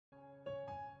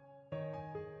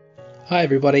Hi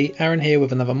everybody, Aaron here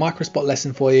with another Microspot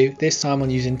lesson for you, this time on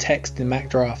using text in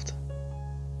MacDraft.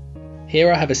 Here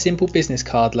I have a simple business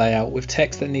card layout with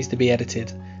text that needs to be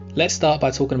edited. Let's start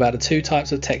by talking about the two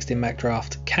types of text in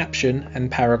MacDraft, Caption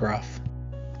and Paragraph.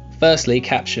 Firstly,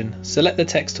 Caption. Select the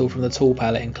text tool from the tool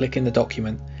palette and click in the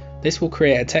document. This will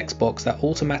create a text box that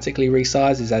automatically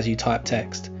resizes as you type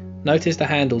text. Notice the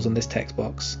handles on this text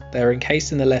box. They are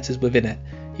encased in the letters within it.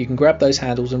 You can grab those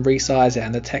handles and resize it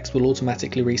and the text will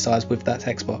automatically resize with that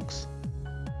text box.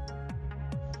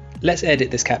 Let's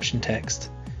edit this caption text.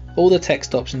 All the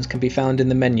text options can be found in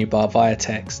the menu bar via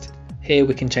text. Here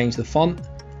we can change the font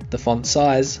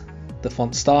size, the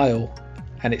font style,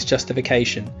 and its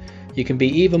justification. You can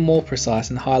be even more precise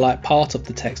and highlight part of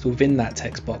the text within that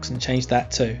text box and change that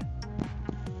too.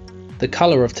 The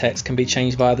colour of text can be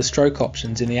changed via the stroke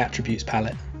options in the attributes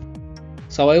palette.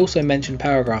 So I also mentioned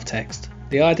paragraph text.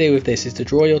 The idea with this is to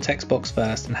draw your text box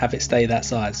first and have it stay that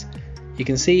size. You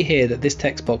can see here that this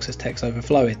text box has text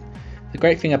overflowing. The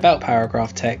great thing about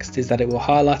paragraph text is that it will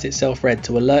highlight itself red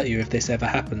to alert you if this ever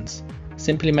happens.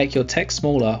 Simply make your text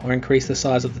smaller or increase the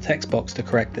size of the text box to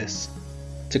correct this.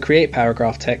 To create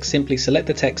paragraph text, simply select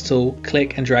the text tool,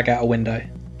 click and drag out a window.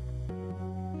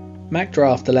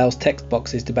 MacDraft allows text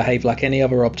boxes to behave like any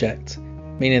other object,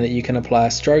 meaning that you can apply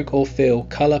a stroke or fill,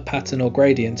 colour, pattern or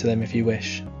gradient to them if you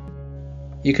wish.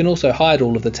 You can also hide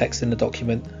all of the text in the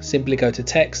document. Simply go to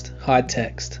Text, Hide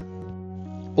Text.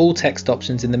 All text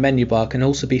options in the menu bar can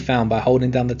also be found by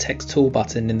holding down the Text Tool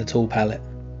button in the tool palette.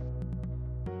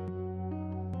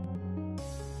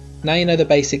 Now you know the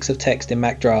basics of text in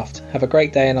MacDraft. Have a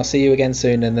great day and I'll see you again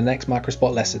soon in the next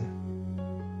Microspot lesson.